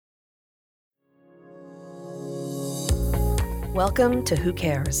Welcome to Who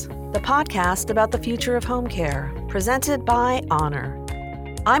Cares, the podcast about the future of home care, presented by Honor.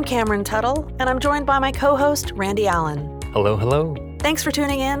 I'm Cameron Tuttle, and I'm joined by my co-host, Randy Allen. Hello, hello. Thanks for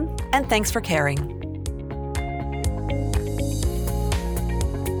tuning in, and thanks for caring.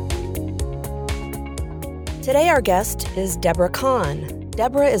 Today, our guest is Deborah Kahn.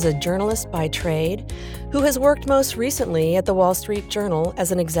 Deborah is a journalist by trade who has worked most recently at the Wall Street Journal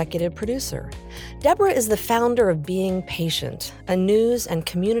as an executive producer. Deborah is the founder of Being Patient, a news and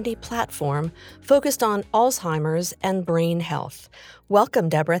community platform focused on Alzheimer's and brain health. Welcome,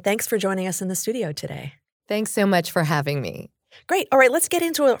 Deborah. Thanks for joining us in the studio today. Thanks so much for having me. Great. All right, let's get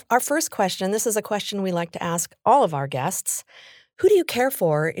into our first question. This is a question we like to ask all of our guests. Who do you care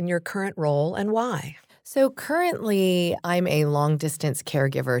for in your current role and why? So currently, I'm a long-distance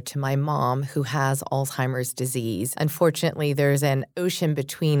caregiver to my mom who has Alzheimer's disease. Unfortunately, there's an ocean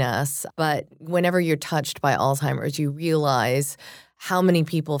between us, but whenever you're touched by Alzheimer's, you realize how many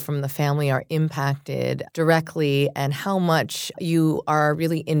people from the family are impacted directly and how much you are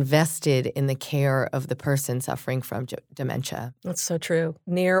really invested in the care of the person suffering from dementia. That's so true,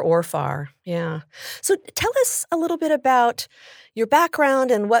 near or far. Yeah. So tell us a little bit about your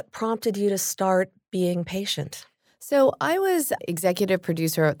background and what prompted you to start Being Patient. So I was executive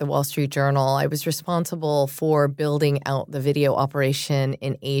producer at the Wall Street Journal. I was responsible for building out the video operation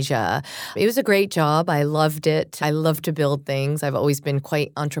in Asia. It was a great job. I loved it. I love to build things. I've always been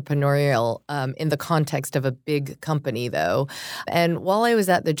quite entrepreneurial in the context of a big company, though. And while I was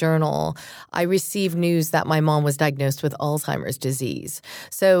at the Journal, I received news that my mom was diagnosed with Alzheimer's disease.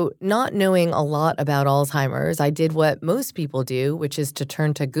 So not knowing a lot about Alzheimer's, I did what most people do, which is to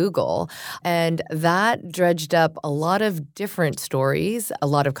turn to Google. And that dredged up a lot of different stories, a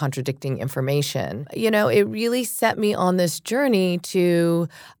lot of contradicting information. You know, it really set me on this journey to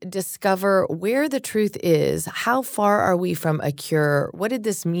discover where the truth is. How far are we from a cure? What did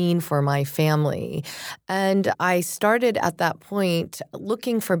this mean for my family? And I started at that point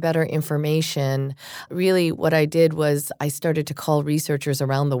looking for better information. Really, what I did was I started to call researchers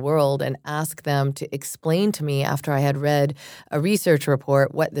around the world and ask them to explain to me after I had read a research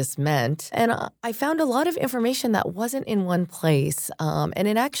report what this meant. And I found a lot of information that wasn't in one place, and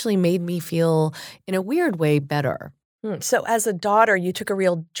it actually made me feel, in a weird way, better. So as a daughter, you took a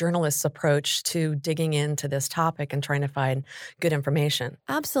real journalist's approach to digging into this topic and trying to find good information.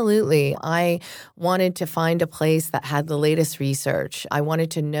 Absolutely. I wanted to find a place that had the latest research. I wanted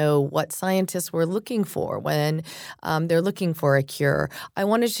to know what scientists were looking for when they're looking for a cure. I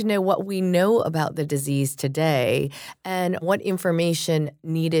wanted to know what we know about the disease today and what information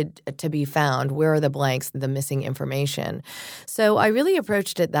needed to be found. Where are the blanks, the missing information? So I really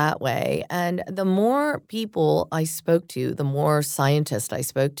approached it that way. And the more people I spoke to, the more scientists I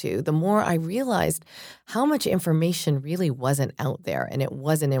spoke to, the more I realized how much information really wasn't out there and it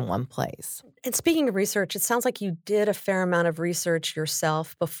wasn't in one place. And speaking of research, it sounds like you did a fair amount of research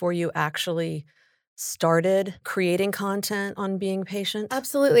yourself before you actually started creating content on Being Patient?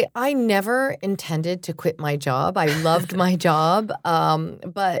 Absolutely. I never intended to quit my job. I loved my job.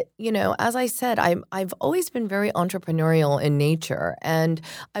 But, you know, as I said, I've always been very entrepreneurial in nature. And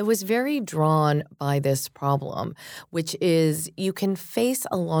I was very drawn by this problem, which is you can face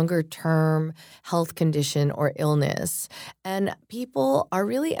a longer term health condition or illness. And people are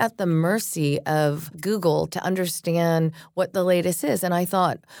really at the mercy of Google to understand what the latest is. And I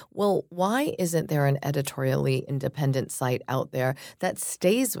thought, well, why isn't there an editorially independent site out there that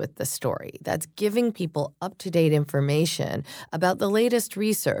stays with the story, that's giving people up-to-date information about the latest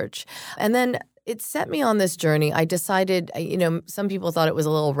research? And then it set me on this journey. I decided, you know, some people thought it was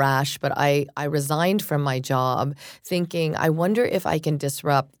a little rash, but I resigned from my job thinking, I wonder if I can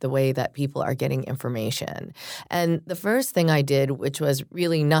disrupt the way that people are getting information. And the first thing I did, which was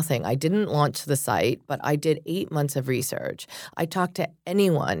really nothing, I didn't launch the site, but I did 8 months of research. I talked to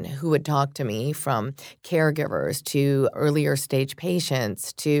anyone who would talk to me, from caregivers to earlier stage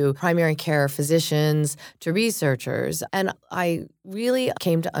patients to primary care physicians to researchers. And I really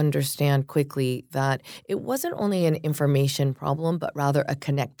came to understand quickly that it wasn't only an information problem, but rather a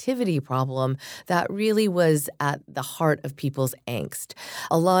connectivity problem that really was at the heart of people's angst.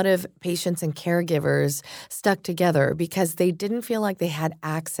 A lot of patients and caregivers stuck together because they didn't feel like they had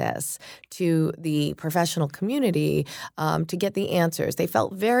access to the professional community to get the answers. They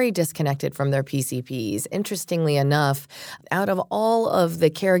felt very disconnected from their PCPs. Interestingly enough, out of all of the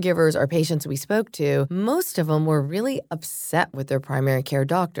caregivers or patients we spoke to, most of them were really upset with their primary care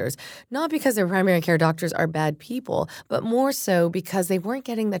doctors. Not because their primary care doctors are bad people, but more so because they weren't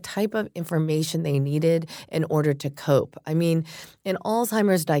getting the type of information they needed in order to cope. I mean, an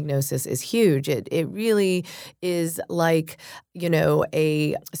Alzheimer's diagnosis is huge. It really is like,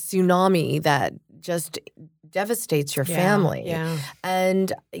 a tsunami that just devastates your family. Yeah.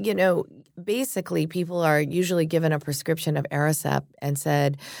 And, basically people are usually given a prescription of Aricept and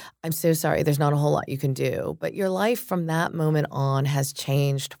said, I'm so sorry, there's not a whole lot you can do. But your life from that moment on has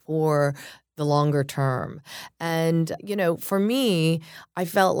changed for the longer term. And, for me, I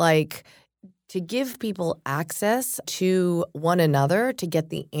felt like to give people access to one another, to get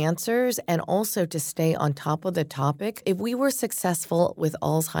the answers, and also to stay on top of the topic. If we were successful with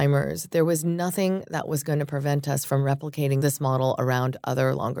Alzheimer's, there was nothing that was going to prevent us from replicating this model around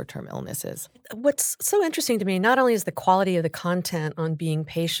other longer-term illnesses. What's so interesting to me, not only is the quality of the content on Being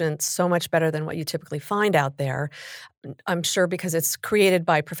Patient so much better than what you typically find out there, I'm sure because it's created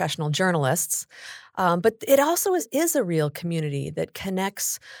by professional journalists, but it also is a real community that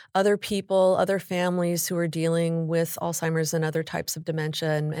connects other people, other families who are dealing with Alzheimer's and other types of dementia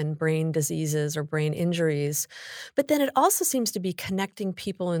and brain diseases or brain injuries. But then it also seems to be connecting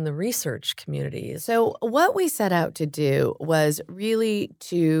people in the research communities. So what we set out to do was really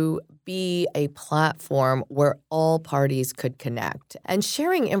to be a platform where all parties could connect. And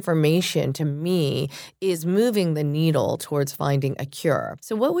sharing information, to me, is moving the needle towards finding a cure.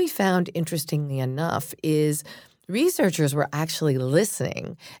 So what we found, interestingly enough, is researchers were actually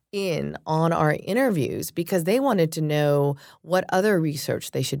listening in on our interviews because they wanted to know what other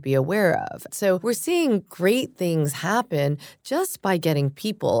research they should be aware of. So we're seeing great things happen just by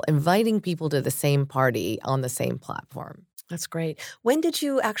inviting people to the same party on the same platform. That's great. When did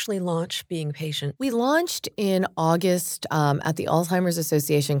you actually launch Being Patient? We launched in August at the Alzheimer's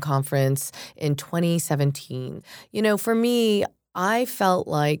Association conference in 2017. For me, I felt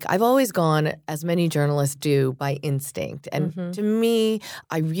like I've always gone, as many journalists do, by instinct. And to me,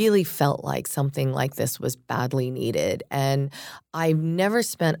 I really felt like something like this was badly needed. And I've never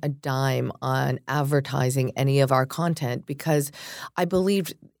spent a dime on advertising any of our content because I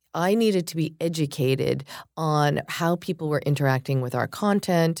believed I needed to be educated on how people were interacting with our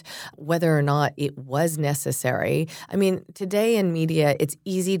content, whether or not it was necessary. I mean, today in media, it's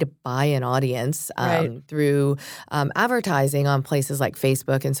easy to buy an audience through advertising on places like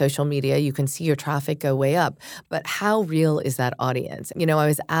Facebook and social media. You can see your traffic go way up. But how real is that audience? I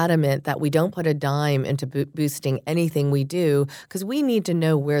was adamant that we don't put a dime into boosting anything we do because we need to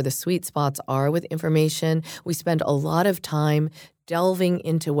know where the sweet spots are with information. We spend a lot of time delving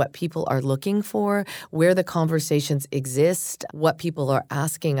into what people are looking for, where the conversations exist, what people are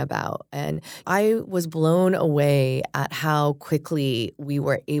asking about. And I was blown away at how quickly we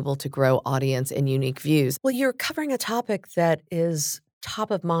were able to grow audience and unique views. Well, you're covering a topic that is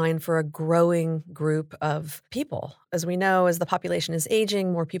top of mind for a growing group of people. As we know, as the population is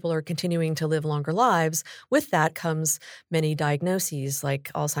aging, more people are continuing to live longer lives. With that comes many diagnoses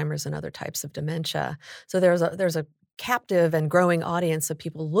like Alzheimer's and other types of dementia. So there's a captive and growing audience of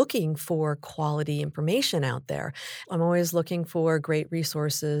people looking for quality information out there. I'm always looking for great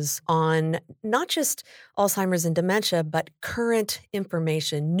resources on not just Alzheimer's and dementia, but current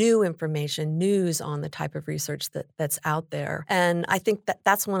information, news on the type of research that's out there. And I think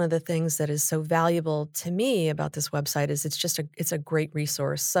that's one of the things that is so valuable to me about this website is it's a great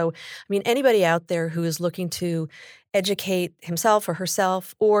resource. So, I mean, anybody out there who is looking to educate himself or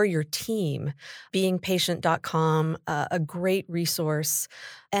herself or your team, beingpatient.com, a great resource.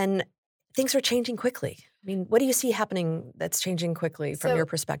 And things are changing quickly. I mean, what do you see happening that's changing quickly from your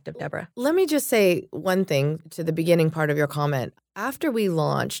perspective, Deborah? Let me just say one thing to the beginning part of your comment. After we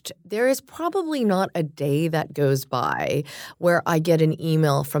launched, there is probably not a day that goes by where I get an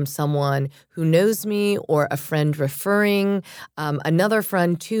email from someone who knows me or a friend referring another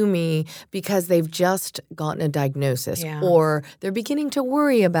friend to me because they've just gotten a diagnosis or they're beginning to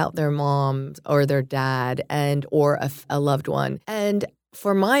worry about their mom or their dad or a loved one. And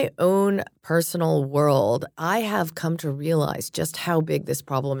for my own personal world, I have come to realize just how big this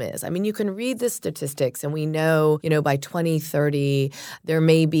problem is. I mean, you can read the statistics and we know, by 2030, there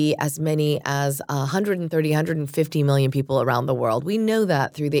may be as many as 130, 150 million people around the world. We know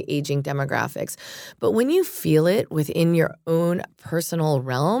that through the aging demographics. But when you feel it within your own personal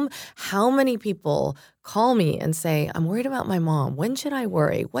realm, how many people call me and say, I'm worried about my mom. When should I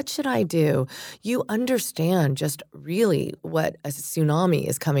worry? What should I do? You understand just really what a tsunami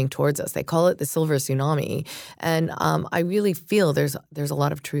is coming towards us. They call it the silver tsunami. And I really feel there's a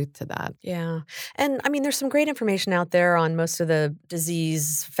lot of truth to that. Yeah. And I mean, there's some great information out there on most of the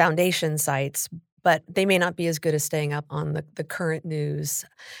disease foundation sites. but they may not be as good as staying up on the current news.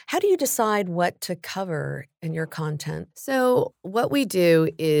 How do you decide what to cover in your content? So what we do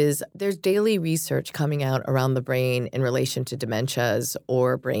is there's daily research coming out around the brain in relation to dementias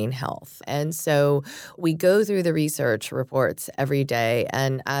or brain health. And so we go through the research reports every day,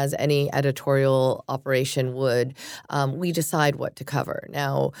 and as any editorial operation would, we decide what to cover.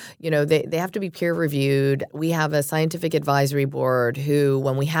 Now, they have to be peer reviewed. We have a scientific advisory board who,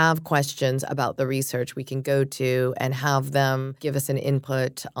 when we have questions about the research, we can go to and have them give us an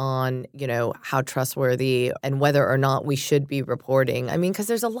input on, how trustworthy and whether or not we should be reporting. I mean, because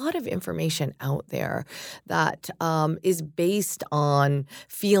there's a lot of information out there that is based on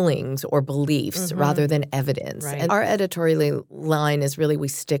feelings or beliefs rather than evidence. Right. And our editorial line is really we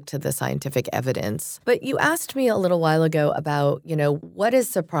stick to the scientific evidence. But you asked me a little while ago about, what has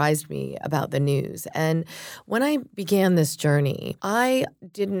surprised me about the news. And when I began this journey, I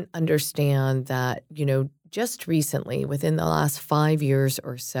didn't understand that, just recently, within the last 5 years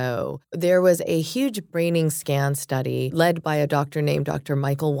or so, there was a huge braining scan study led by a doctor named Dr.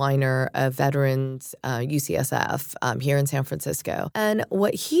 Michael Weiner of Veterans UCSF here in San Francisco. And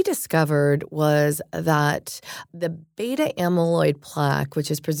what he discovered was that the beta amyloid plaque,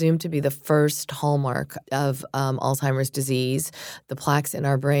 which is presumed to be the first hallmark of Alzheimer's disease, the plaques in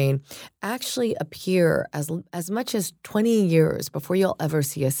our brain, actually appear as much as 20 years before you'll ever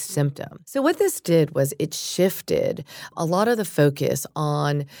see a symptom. So what this did was it shifted a lot of the focus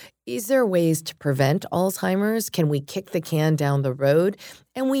on, is there ways to prevent Alzheimer's? Can we kick the can down the road?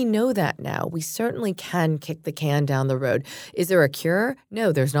 And we know that now. We certainly can kick the can down the road. Is there a cure?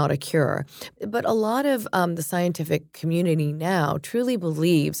 No, there's not a cure. But a lot of the scientific community now truly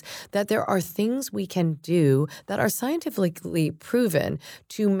believes that there are things we can do that are scientifically proven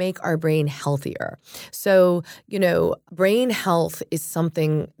to make our brain healthier. So, brain health is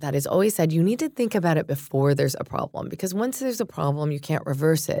something that is always said, you need to think about it before there's a problem, because once there's a problem, you can't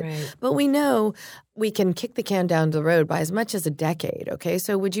reverse it. Right. But we know we can kick the can down the road by as much as a decade, okay?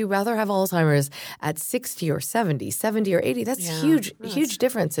 So would you rather have Alzheimer's at 60 or 70 or 80? That's huge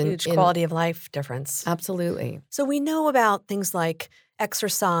difference. Huge quality of life difference. Absolutely. So we know about things like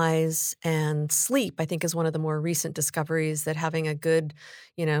exercise and sleep, I think, is one of the more recent discoveries, that having a good,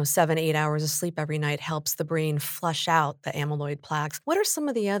 7-8 hours of sleep every night helps the brain flush out the amyloid plaques. What are some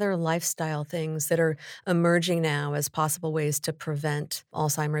of the other lifestyle things that are emerging now as possible ways to prevent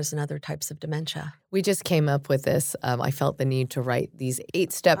Alzheimer's and other types of dementia? We just came up with this. I felt the need to write these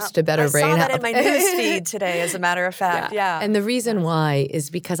 8 steps to better brain health. I saw that in my news feed today, as a matter of fact. Yeah. And the reason why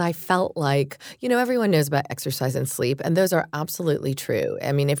is because I felt like, everyone knows about exercise and sleep, and those are absolutely true.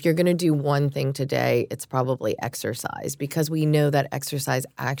 I mean, if you're going to do one thing today, it's probably exercise, because we know that exercise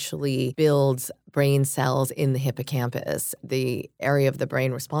actually builds brain cells in the hippocampus, the area of the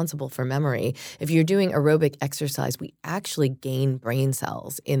brain responsible for memory. If you're doing aerobic exercise, we actually gain brain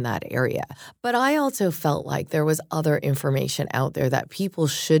cells in that area. But I also felt like there was other information out there that people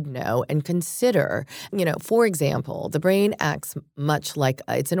should know and consider. For example, the brain acts much like,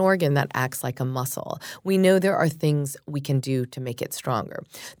 it's an organ that acts like a muscle. We know there are things we can do to make it stronger.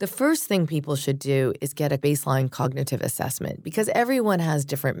 The first thing people should do is get a baseline cognitive assessment, because everyone has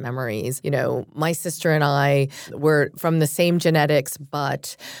different memories. My sister and I were from the same genetics,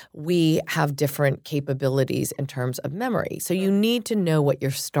 but we have different capabilities in terms of memory. So you need to know what you're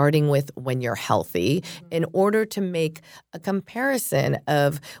starting with when you're healthy in order to make a comparison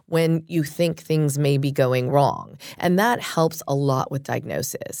of when you think things may be going wrong. And that helps a lot with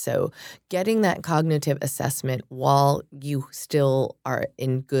diagnosis. So getting that cognitive assessment while you still are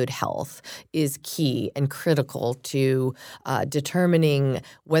in good health is key and critical to determining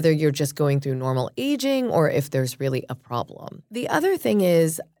whether you're just going through normal aging or if there's really a problem. The other thing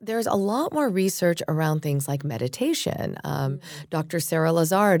is there's a lot more research around things like meditation. Dr. Sarah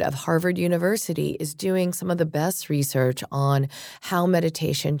Lazard of Harvard University is doing some of the best research on how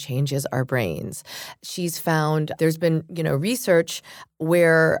meditation changes our brains. She's found there's been, research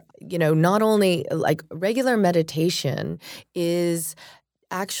where, not only like regular meditation is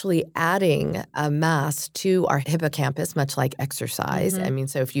actually adding a mass to our hippocampus, much like exercise. I mean,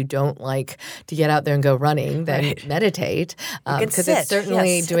 so if you don't like to get out there and go running, then meditate. Because it's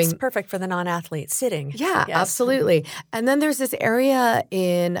certainly it's perfect for the non-athlete, sitting. Yeah, absolutely. And then there's this area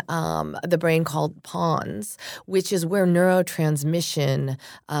in the brain called pons, which is where neurotransmission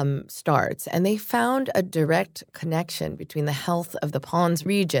starts. And they found a direct connection between the health of the pons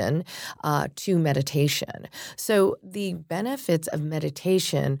region to meditation. So the benefits of meditation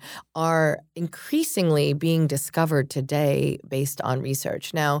are increasingly being discovered today based on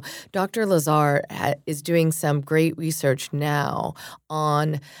research. Now, Dr. Lazar is doing some great research now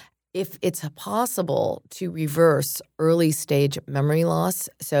on if it's possible to reverse early stage memory loss,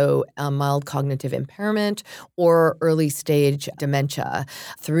 so mild cognitive impairment or early stage dementia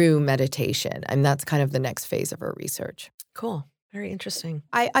through meditation. And that's kind of the next phase of our research. Cool. Very interesting.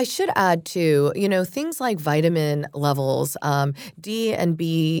 I should add, too, things like vitamin levels, D and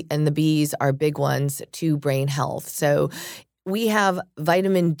B and the Bs are big ones to brain health. So we have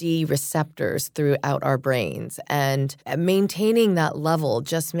vitamin D receptors throughout our brains, and maintaining that level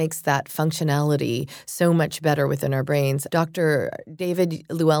just makes that functionality so much better within our brains. Dr. David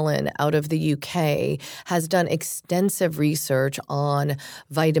Llewellyn out of the UK has done extensive research on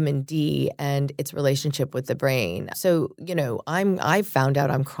vitamin D and its relationship with the brain. So, I've found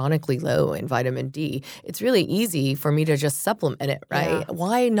out I'm chronically low in vitamin D. It's really easy for me to just supplement it, right? Yeah.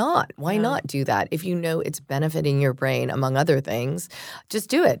 Why not? Why not do that? If you know it's benefiting your brain, among other things, just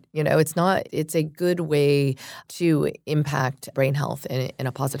do it. It's a good way to impact brain health in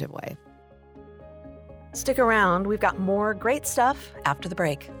a positive way. Stick around. We've got more great stuff after the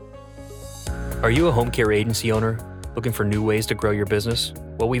break. Are you a home care agency owner looking for new ways to grow your business?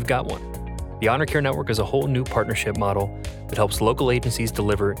 Well, we've got one. The Honor Care Network is a whole new partnership model that helps local agencies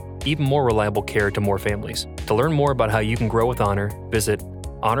deliver even more reliable care to more families. To learn more about how you can grow with Honor, visit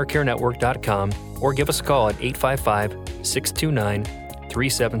honorcarenetwork.com or give us a call at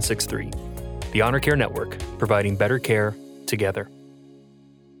 855-629-3763. The Honor Care Network, providing better care together.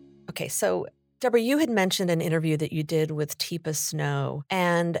 Okay, so Deborah, you had mentioned an interview that you did with Teepa Snow,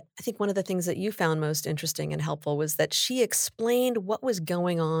 and I think one of the things that you found most interesting and helpful was that she explained what was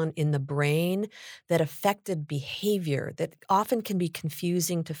going on in the brain that affected behavior that often can be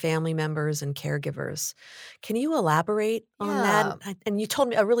confusing to family members and caregivers. Can you elaborate on that? And you told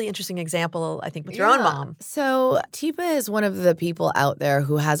me a really interesting example, I think, with your own mom. So Teepa is one of the people out there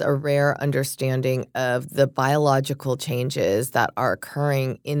who has a rare understanding of the biological changes that are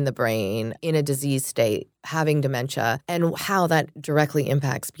occurring in the brain in a disease state, having dementia, and how that directly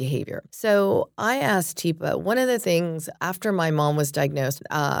impacts behavior. So I asked Teepa, one of the things after my mom was diagnosed,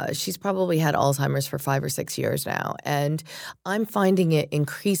 she's probably had Alzheimer's for 5 or 6 years now, and I'm finding it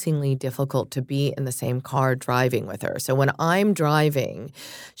increasingly difficult to be in the same car driving with her. So when I'm driving,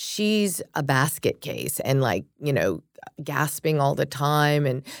 she's a basket case and gasping all the time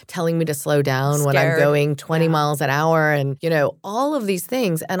and telling me to slow down when I'm going 20 miles an hour and, all of these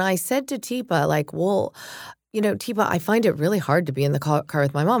things. And I said to Teepa, Teepa, I find it really hard to be in the car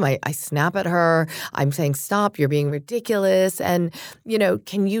with my mom. I snap at her. I'm saying, stop, you're being ridiculous. And,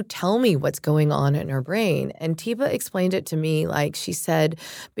 can you tell me what's going on in her brain? And Teepa explained it to me she said,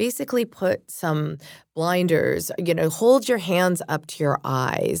 basically put some blinders, hold your hands up to your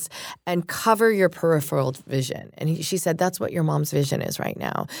eyes and cover your peripheral vision. And she said, that's what your mom's vision is right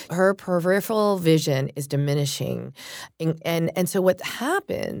now. Her peripheral vision is diminishing. And so what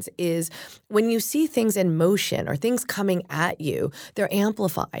happens is when you see things in motion or things coming at you, they're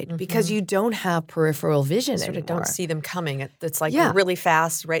amplified because you don't have peripheral vision anymore. You sort of don't see them coming. It's really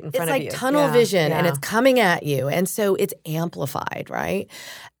fast right in front of you. It's like tunnel vision and it's coming at you. And so it's amplified, right?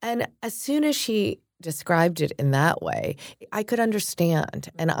 And as soon as she described it in that way, I could understand.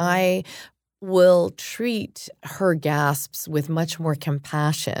 And I will treat her gasps with much more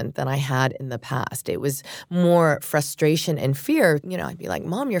compassion than I had in the past. It was more frustration and fear. I'd be like,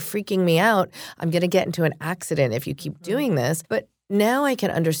 Mom, you're freaking me out. I'm going to get into an accident if you keep doing this. But now I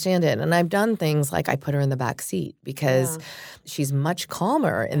can understand it. And I've done things like I put her in the back seat because she's much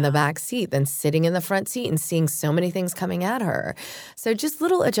calmer in the back seat than sitting in the front seat and seeing so many things coming at her. So just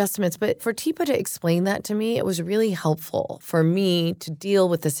little adjustments. But for Teepa to explain that to me, it was really helpful for me to deal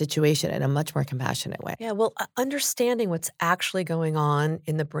with the situation in a much more compassionate way. Yeah, well, understanding what's actually going on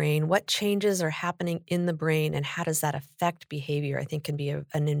in the brain, what changes are happening in the brain, and how does that affect behavior, I think can be an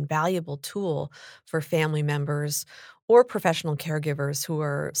invaluable tool for family members or professional caregivers who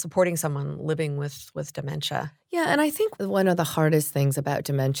are supporting someone living with dementia. Yeah, and I think one of the hardest things about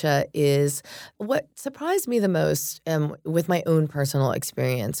dementia is what surprised me the most with my own personal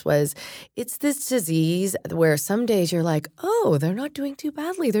experience was it's this disease where some days you're like, oh, they're not doing too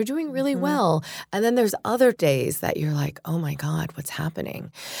badly. They're doing really well. And then there's other days that you're like, oh my God, what's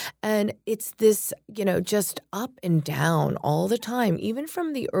happening? And it's this, just up and down all the time, even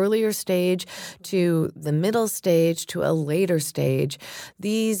from the earlier stage to the middle stage to a later stage.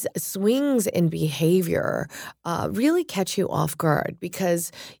 These swings in behavior really catch you off guard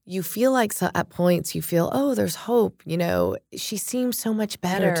because you feel like at points you feel, oh, there's hope. She seems so much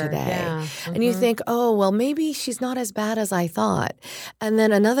better today. Yeah. And you think, oh, well, maybe she's not as bad as I thought. And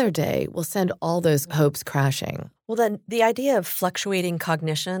then another day will send all those hopes crashing. Well, then the idea of fluctuating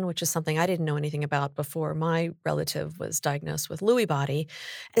cognition, which is something I didn't know anything about before my relative was diagnosed with Lewy body,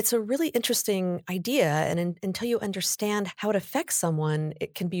 it's a really interesting idea. And until you understand how it affects someone,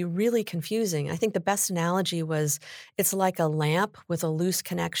 it can be really confusing. I think the best analogy was it's like a lamp with a loose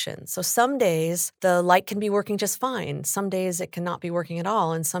connection. So some days the light can be working just fine. Some days it cannot be working at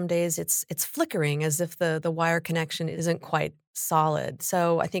all. And some days it's flickering as if the wire connection isn't quite solid.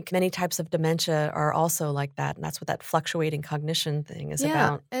 So I think many types of dementia are also like that. And that's what that fluctuating cognition thing is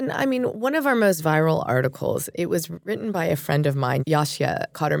about. And I mean, one of our most viral articles, it was written by a friend of mine, Yasha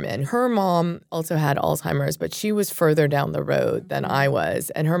Kotterman. Her mom also had Alzheimer's, but she was further down the road than I was.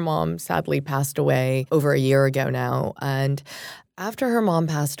 And her mom sadly passed away over a year ago now. And after her mom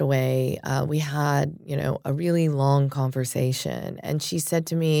passed away, we had, a really long conversation. And she said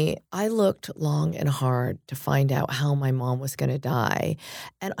to me, I looked long and hard to find out how my mom was going to die.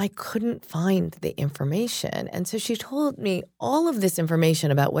 And I couldn't find the information. And so she told me all of this information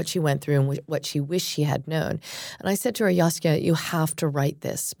about what she went through and what she wished she had known. And I said to her, Yaskia, you have to write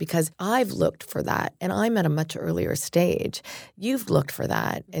this because I've looked for that. And I'm at a much earlier stage. You've looked for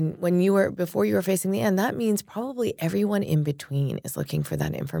that. And before you were facing the end, that means probably everyone in between is looking for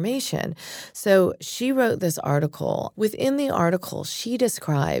that information. So she wrote this article. Within the article, she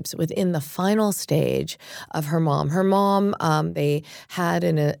describes within the final stage of her mom. Her mom, they had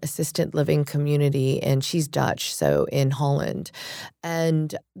an assisted living community, and she's Dutch, so in Holland.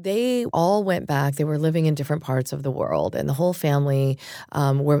 And they all went back. They were living in different parts of the world, and the whole family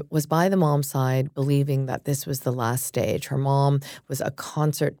was by the mom's side, believing that this was the last stage. Her mom was a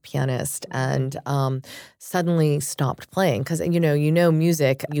concert pianist and suddenly stopped playing because, you know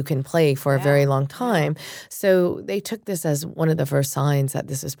music you can play for a very long time. So they took this as one of the first signs that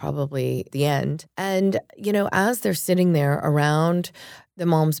this is probably the end. And, as they're sitting there around the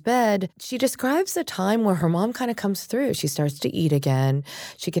mom's bed, she describes the time where her mom kind of comes through. She starts to eat again.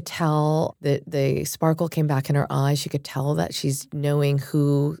 She could tell that the sparkle came back in her eyes. She could tell that she's knowing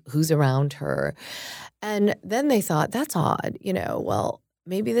who's around her. And then they thought, that's odd, well,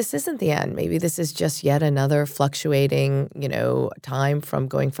 maybe this isn't the end. Maybe this is just yet another fluctuating, time from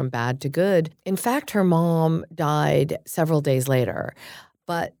going from bad to good. In fact, her mom died several days later.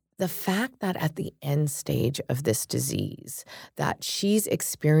 But the fact that at the end stage of this disease, that she's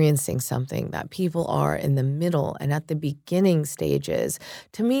experiencing something that people are in the middle and at the beginning stages,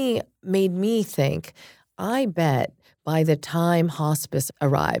 to me, made me think, I bet by the time hospice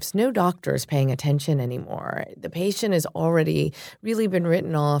arrives, no doctor is paying attention anymore. The patient has already really been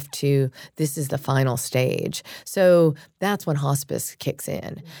written off to this is the final stage. So that's when hospice kicks in.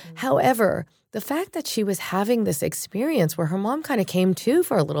 Mm-hmm. However, the fact that she was having this experience where her mom kind of came to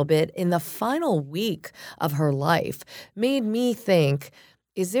for a little bit in the final week of her life made me think,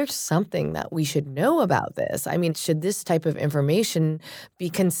 is there something that we should know about this? I mean, should this type of information be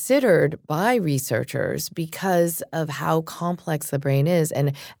considered by researchers because of how complex the brain is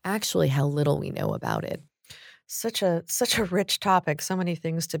and actually how little we know about it? Such a rich topic, so many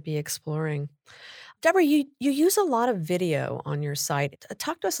things to be exploring. Deborah, you use a lot of video on your site.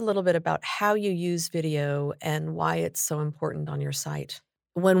 Talk to us a little bit about how you use video and why it's so important on your site.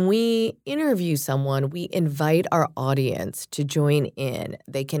 When we interview someone, we invite our audience to join in.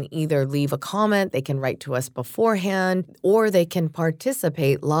 They can either leave a comment, they can write to us beforehand, or they can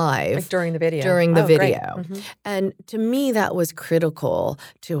participate live. Like during the video. During the video. Mm-hmm. And to me, that was critical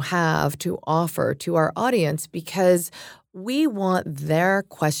to offer to our audience because we want their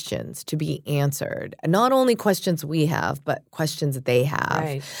questions to be answered. Not only questions we have, but questions they have.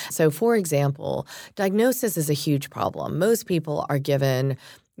 Right. So, for example, diagnosis is a huge problem. Most people are given,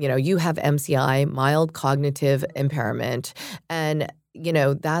 you have MCI, mild cognitive impairment, and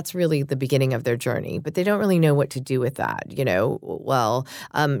that's really the beginning of their journey, but they don't really know what to do with that.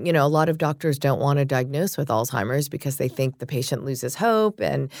 A lot of doctors don't want to diagnose with Alzheimer's because they think the patient loses hope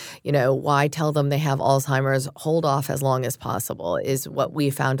and, why tell them they have Alzheimer's? Hold off as long as possible is what we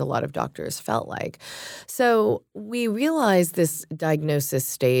found a lot of doctors felt like. So we realized this diagnosis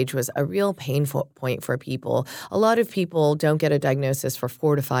stage was a real painful point for people. A lot of people don't get a diagnosis for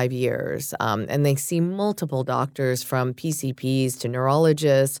 4 to 5 years, and they see multiple doctors from PCPs to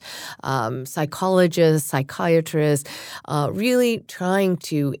neurologists, psychologists, psychiatrists, really trying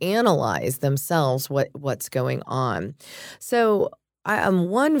to analyze themselves what's going on. So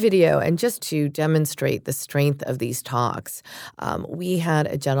one video, and just to demonstrate the strength of these talks, we had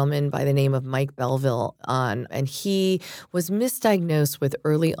a gentleman by the name of Mike Belville on, and he was misdiagnosed with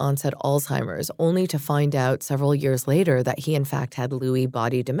early onset Alzheimer's, only to find out several years later that he in fact had Lewy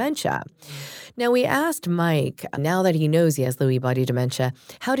body dementia. Now, we asked Mike, now that he knows he has Lewy body dementia,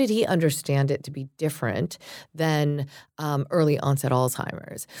 how did he understand it to be different than early onset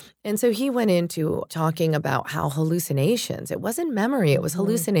Alzheimer's? And so he went into talking about how hallucinations, it wasn't memory, it was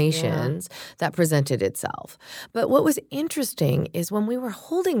hallucinations that presented itself. But what was interesting is when we were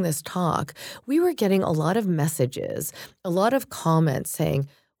holding this talk, we were getting a lot of messages, a lot of comments saying,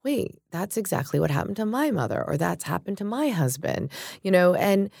 wait, that's exactly what happened to my mother, or that's happened to my husband,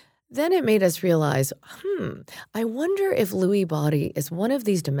 and then it made us realize, I wonder if Lewy body is one of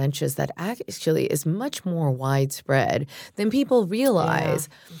these dementias that actually is much more widespread than people realize.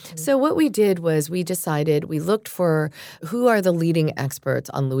 Yeah. So what we did was we looked for who are the leading experts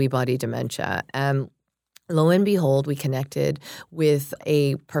on Lewy body dementia. Lo and behold, we connected with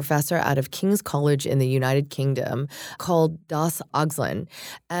a professor out of King's College in the United Kingdom called Dos Oglan.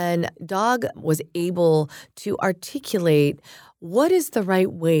 And Dag was able to articulate what is the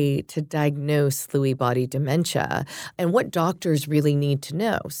right way to diagnose Lewy body dementia and what doctors really need to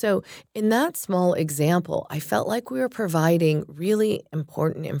know. So in that small example, I felt like we were providing really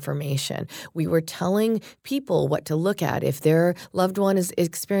important information. We were telling people what to look at if their loved one is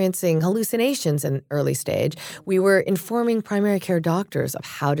experiencing hallucinations in early stage. We were informing primary care doctors of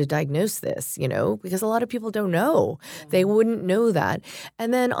how to diagnose this, because a lot of people don't know. They wouldn't know that.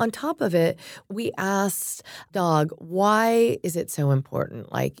 And then on top of it, we asked Dag, why is it so important?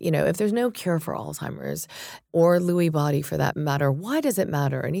 If there's no cure for Alzheimer's or Lewy body for that matter, why does it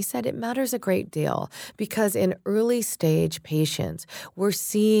matter? And he said it matters a great deal because in early stage patients, we're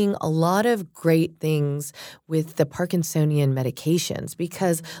seeing a lot of great things with the Parkinsonian medications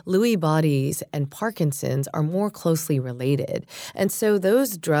because Lewy bodies and Parkinson's are more closely related. And so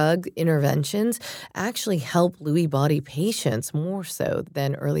those drug interventions actually help Lewy body patients more so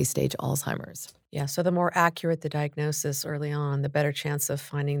than early stage Alzheimer's. Yeah, so the more accurate the diagnosis early on, the better chance of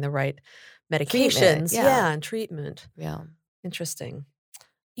finding the right medications. And treatment. Yeah. Interesting.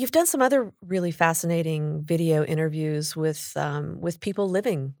 You've done some other really fascinating video interviews with people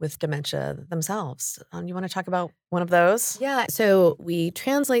living with dementia themselves. You want to talk about one of those? Yeah. So we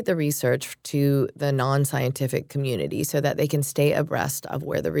translate the research to the non-scientific community so that they can stay abreast of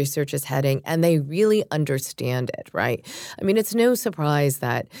where the research is heading and they really understand it, right? I mean, it's no surprise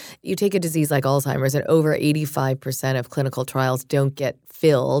that you take a disease like Alzheimer's and over 85% of clinical trials don't get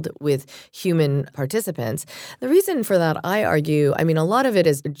filled with human participants. The reason for that, I argue, a lot of it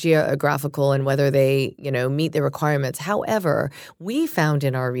is geographical and whether they, meet the requirements. However, we found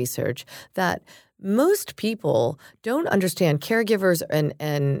in our research that most people don't understand, caregivers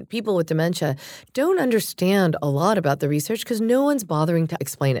and people with dementia don't understand a lot about the research because no one's bothering to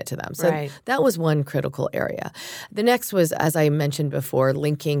explain it to them. So that was one critical area. The next was, as I mentioned before,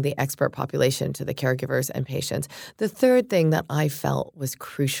 linking the expert population to the caregivers and patients. The third thing that I felt was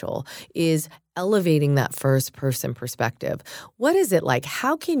crucial is elevating that first-person perspective. What is it like?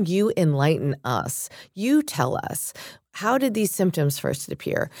 How can you enlighten us? You tell us. How did these symptoms first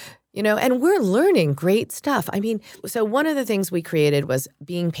appear? And we're learning great stuff. So one of the things we created was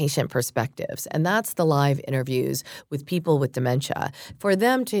Being Patient Perspectives, and that's the live interviews with people with dementia for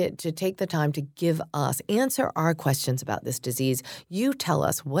them to take the time to answer our questions about this disease. You tell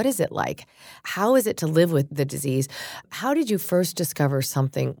us, what is it like? How is it to live with the disease? How did you first discover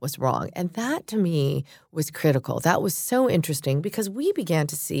something was wrong? And that, to me, was critical. That was so interesting because we began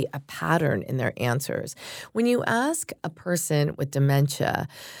to see a pattern in their answers. When you ask a person with dementia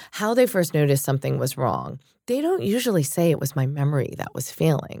how they first noticed something was wrong, they don't usually say it was my memory that was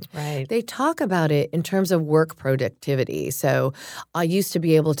failing. Right. They talk about it in terms of work productivity. So I used to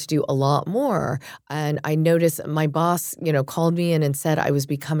be able to do a lot more. And I noticed my boss, called me in and said I was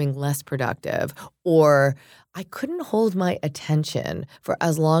becoming less productive, or I couldn't hold my attention for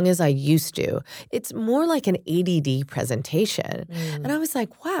as long as I used to. It's more like an ADD presentation. And I was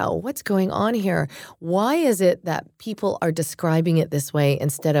like, wow, what's going on here? Why is it that people are describing it this way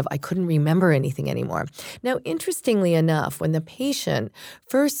instead of I couldn't remember anything anymore? Now, interestingly enough, when the patient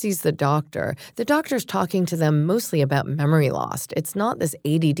first sees the doctor's talking to them mostly about memory loss. It's not this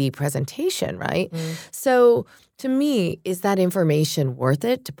ADD presentation, right? So to me, is that information worth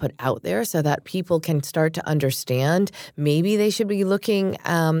it to put out there so that people can start to understand maybe they should be looking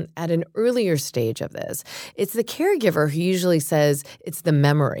at an earlier stage of this? It's the caregiver who usually says it's the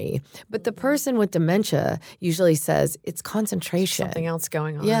memory, but the person with dementia usually says it's concentration. Something else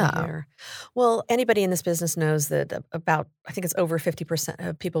going on here. Well, anybody in this business knows that I think it's over 50%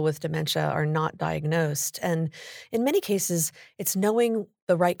 of people with dementia are not diagnosed. And in many cases, it's knowing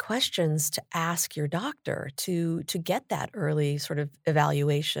the right questions to ask your doctor to get that early sort of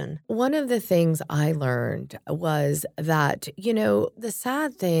evaluation? One of the things I learned was that, the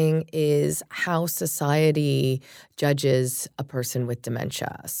sad thing is how society judges a person with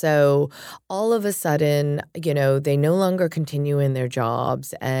dementia. So all of a sudden, they no longer continue in their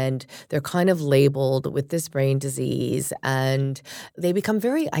jobs and they're kind of labeled with this brain disease and they become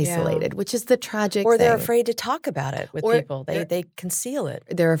very isolated, which is the tragic Or thing. they're afraid to talk about it with people. They conceal it.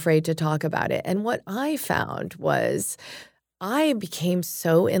 They're afraid to talk about it. And what I found was I became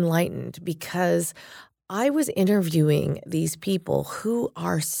so enlightened because I was interviewing these people who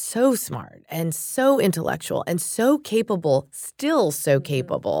are so smart and so intellectual and so capable, still so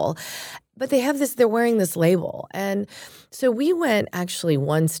capable, but they're wearing this label. And so we went actually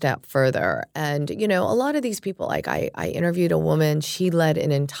one step further. And, a lot of these people, like I interviewed a woman, she led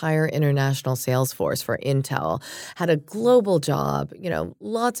an entire international sales force for Intel, had a global job,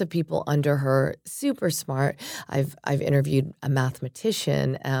 lots of people under her, super smart. I've interviewed a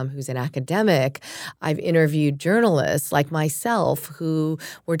mathematician who's an academic. I've interviewed journalists like myself who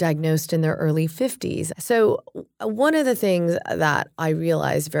were diagnosed in their early 50s. So one of the things that I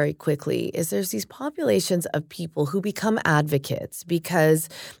realized very quickly is there's these populations of people who become advocates because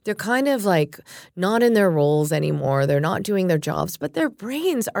they're kind of like not in their roles anymore. They're not doing their jobs, but their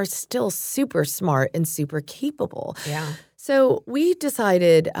brains are still super smart and super capable. Yeah. So we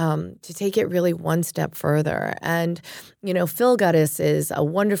decided to take it really one step further. And, Phil Guttis is a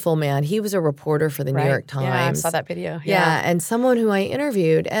wonderful man. He was a reporter for the New York Times. Yeah, I saw that video. Yeah, and someone who I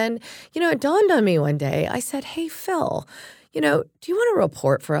interviewed. And, it dawned on me one day. I said, hey, Phil, do you want to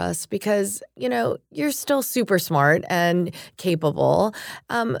report for us? Because, you're still super smart and capable.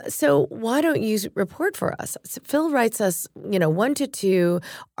 So why don't you report for us? So Phil writes us, 1 to 2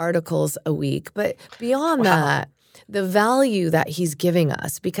 articles a week. But beyond that, the value that he's giving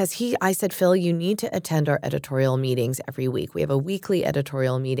us, because I said, Phil, you need to attend our editorial meetings every week. We have a weekly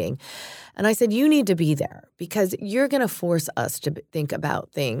editorial meeting. And I said, you need to be there because you're going to force us to think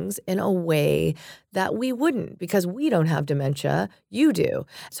about things in a way that we wouldn't because we don't have dementia. You do.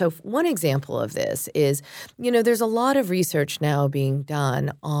 So one example of this is, there's a lot of research now being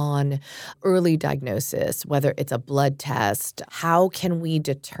done on early diagnosis, whether it's a blood test. How can we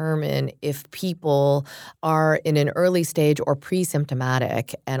determine if people are in an early stage or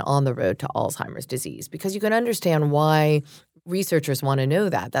pre-symptomatic and on the road to Alzheimer's disease? Because you can understand why researchers want to know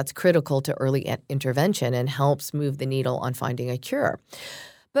that. That's critical to early intervention and helps move the needle on finding a cure.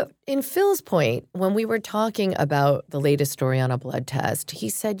 But in Phil's point, when we were talking about the latest story on a blood test, he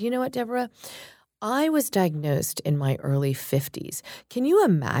said, you know what, Deborah? I was diagnosed in my early 50s. Can you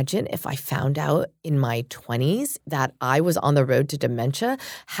imagine if I found out in my 20s that I was on the road to dementia,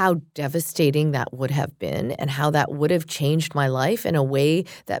 how devastating that would have been and how that would have changed my life in a way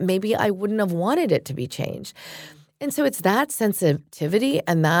that maybe I wouldn't have wanted it to be changed? And so it's that sensitivity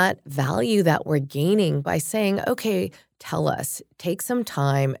and that value that we're gaining by saying, okay, tell us, take some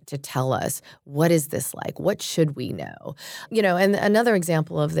time to tell us, what is this like? What should we know? And another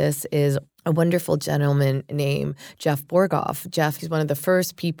example of this is a wonderful gentleman named Jeff Borgoff. Jeff, he's one of the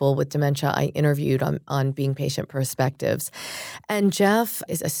first people with dementia I interviewed on Being Patient Perspectives. And Jeff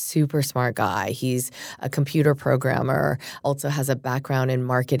is a super smart guy. He's a computer programmer, also has a background in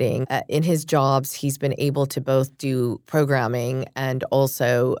marketing. In his jobs, he's been able to both do programming and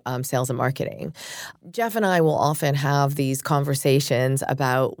also sales and marketing. Jeff and I will often have these conversations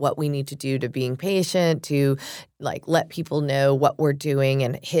about what we need to do to being patient, to let people know what we're doing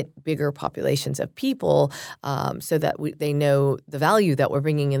and hit bigger populations of people so that they know the value that we're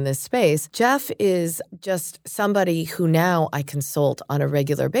bringing in this space. Jeff is just somebody who now I consult on a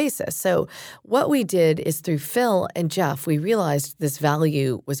regular basis. So what we did is through Phil and Jeff, we realized this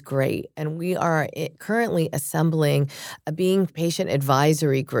value was great. And we are currently assembling a Being Patient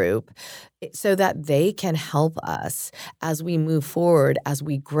advisory group so that they can help us as we move forward, as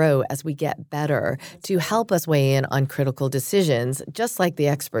we grow, as we get better, to help us weigh in on critical decisions, just like the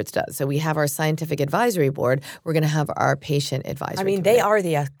experts does. So we have our scientific advisory board. We're going to have our patient advisory. I mean, committee. They are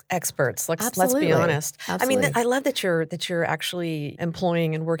the experts. Let's be honest. Absolutely. I mean, I love that you're actually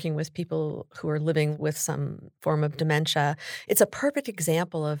employing and working with people who are living with some form of dementia. It's a perfect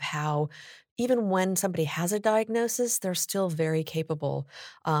example of how even when somebody has a diagnosis, they're still very capable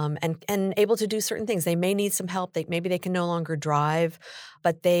and able to do certain things. They may need some help. Maybe they can no longer drive,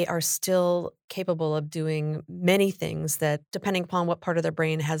 but they are still capable of doing many things that, depending upon what part of their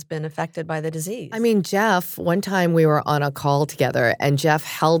brain has been affected by the disease. I mean, Jeff, one time we were on a call together and Jeff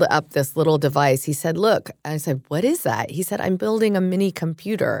held up this little device. He said, look, and I said, what is that? He said, I'm building a mini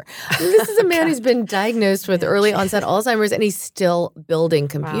computer. I mean, this is a man who's been diagnosed with early onset Alzheimer's and he's still building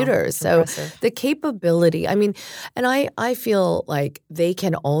computers. Wow, so the capability, I mean, and I feel like they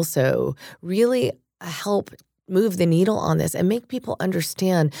can also really help move the needle on this and make people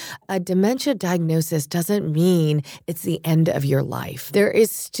understand a dementia diagnosis doesn't mean it's the end of your life. There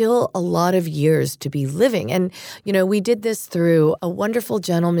is still a lot of years to be living. And, you know, we did this through a wonderful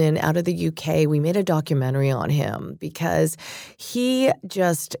gentleman out of the UK. We made a documentary on him because he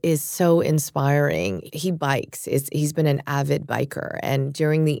just is so inspiring. He bikes. He's been an avid biker. And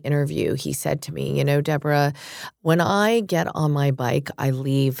during the interview, he said to me, you know, Deborah, when I get on my bike, I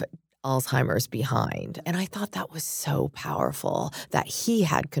leave Alzheimer's behind. And I thought that was so powerful that he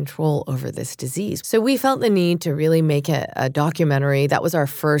had control over this disease. So we felt the need to really make a documentary. That was our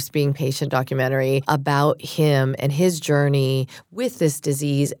first Being Patient documentary about him and his journey with this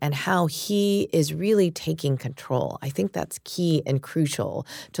disease and how he is really taking control. I think that's key and crucial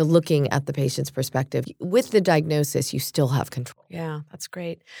to looking at the patient's perspective. With the diagnosis, you still have control. Yeah, that's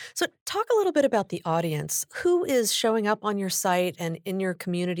great. So talk a little bit about the audience. Who is showing up on your site and in your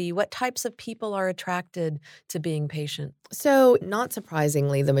community? What types of people are attracted to Being Patient? So not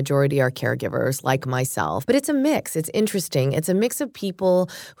surprisingly, the majority are caregivers like myself, but it's a mix. It's interesting. It's a mix of people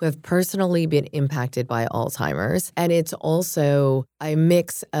who have personally been impacted by Alzheimer's, and it's also a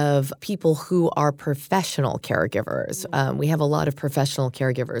mix of people who are professional caregivers. We have a lot of professional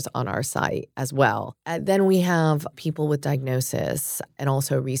caregivers on our site as well. Then we have people with diagnosis and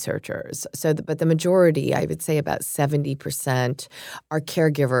also researchers. But the majority, I would say about 70%, are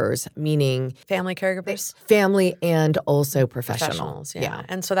caregivers, meaning family caregivers? Family and also professionals. Yeah.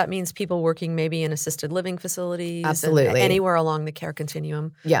 And so that means people working maybe in assisted living facilities. Absolutely. Anywhere along the care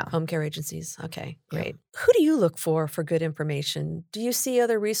continuum. Yeah. Home care agencies. Okay, great. Yeah. Who do you look for good information? Do you see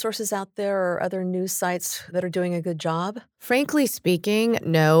other resources out there or other news sites that are doing a good job? Frankly speaking,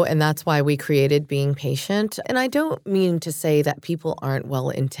 no, and that's why we created Being Patient. And I don't mean to say that people aren't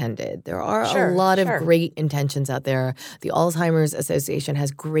well-intended. There are a lot of great intentions out there. The Alzheimer's Association has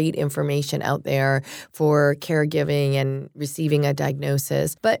great information out there for caregiving and receiving a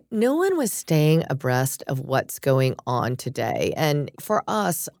diagnosis, but no one was staying abreast of what's going on today. And for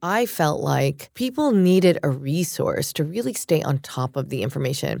us, I felt like people needed a resource to really stay on top of the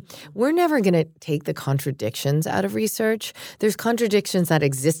information. We're never going to take the contradictions out of research. There's contradictions that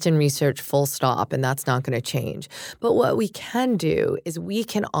exist in research, full stop, and that's not going to change. But what we can do is we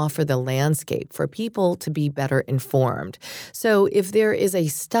can offer the landscape for people to be better informed. So if there is a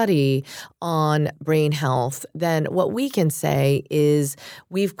study on brain health, then what we can say is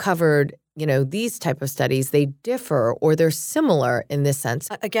we've covered these type of studies, they differ or they're similar in this sense.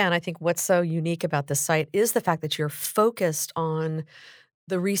 Again, I think what's so unique about this site is the fact that you're focused on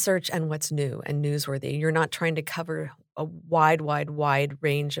the research and what's new and newsworthy. You're not trying to cover a wide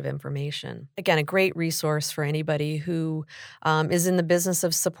range of information. Again, a great resource for anybody who is in the business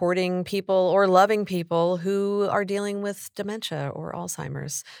of supporting people or loving people who are dealing with dementia or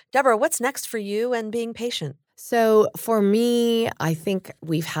Alzheimer's. Deborah, what's next for you and Being Patient? So for me, I think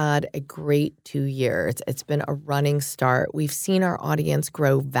we've had a great 2 years. It's been a running start. We've seen our audience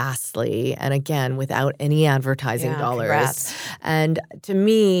grow vastly, and again, without any advertising dollars. Congrats. And to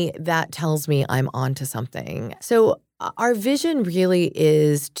me, that tells me I'm onto something. So our vision really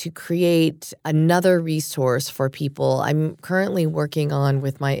is to create another resource for people. I'm currently working on,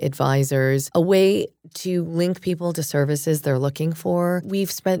 with my advisors, a way to link people to services they're looking for. We've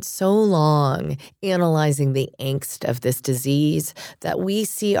spent so long analyzing the angst of this disease that we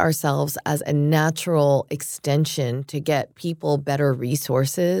see ourselves as a natural extension to get people better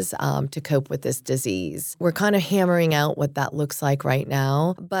resources to cope with this disease. We're kind of hammering out what that looks like right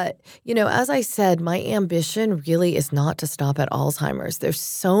now. But, as I said, my ambition really is not to stop at Alzheimer's. There's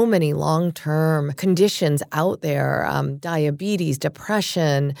so many long-term conditions out there, diabetes,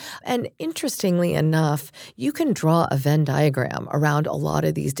 depression, and interestingly enough, you can draw a Venn diagram around a lot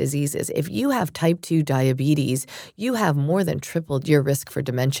of these diseases. If you have type 2 diabetes, you have more than tripled your risk for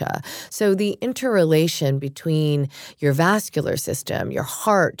dementia. So the interrelation between your vascular system, your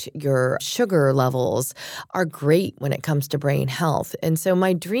heart, your sugar levels are great when it comes to brain health. And so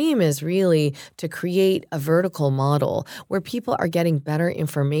my dream is really to create a vertical model where people are getting better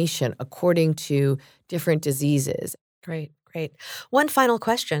information according to different diseases. Great. One final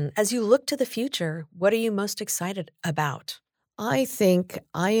question. As you look to the future, what are you most excited about? I think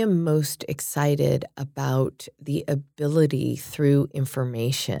I am most excited about the ability through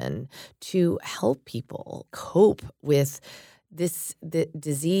information to help people cope with the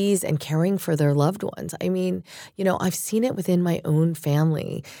disease and caring for their loved ones. I mean, I've seen it within my own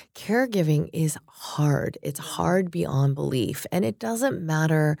family. Caregiving is hard. It's hard beyond belief. And it doesn't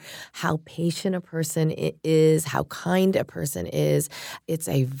matter how patient a person is, how kind a person is. It's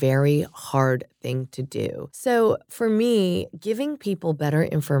a very hard thing to do. So for me, giving people better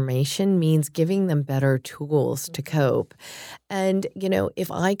information means giving them better tools to cope. And, if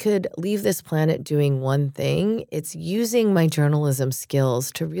I could leave this planet doing one thing, it's using my journalism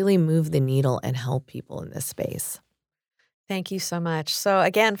skills to really move the needle and help people in this space. Thank you so much. So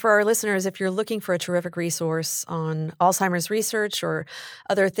again, for our listeners, if you're looking for a terrific resource on Alzheimer's research or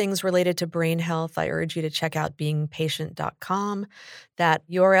other things related to brain health, I urge you to check out beingpatient.com. That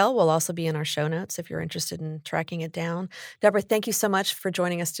URL will also be in our show notes if you're interested in tracking it down. Deborah, thank you so much for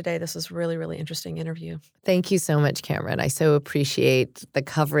joining us today. This was a really, really interesting interview. Thank you so much, Cameron. I so appreciate the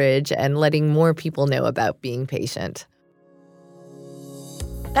coverage and letting more people know about Being Patient.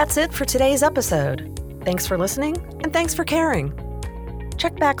 That's it for today's episode. Thanks for listening, and thanks for caring.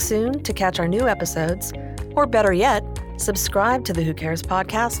 Check back soon to catch our new episodes, or better yet, subscribe to the Who Cares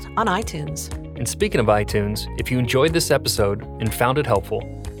podcast on iTunes. And speaking of iTunes, if you enjoyed this episode and found it helpful,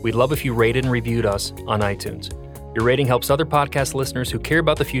 we'd love if you rated and reviewed us on iTunes. Your rating helps other podcast listeners who care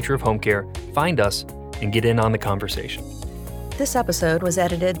about the future of home care find us and get in on the conversation. This episode was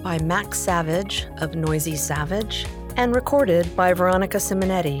edited by Max Savage of Noisy Savage and recorded by Veronica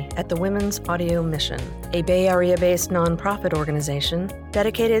Simonetti at the Women's Audio Mission, a Bay Area-based nonprofit organization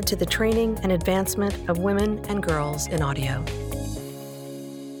dedicated to the training and advancement of women and girls in audio.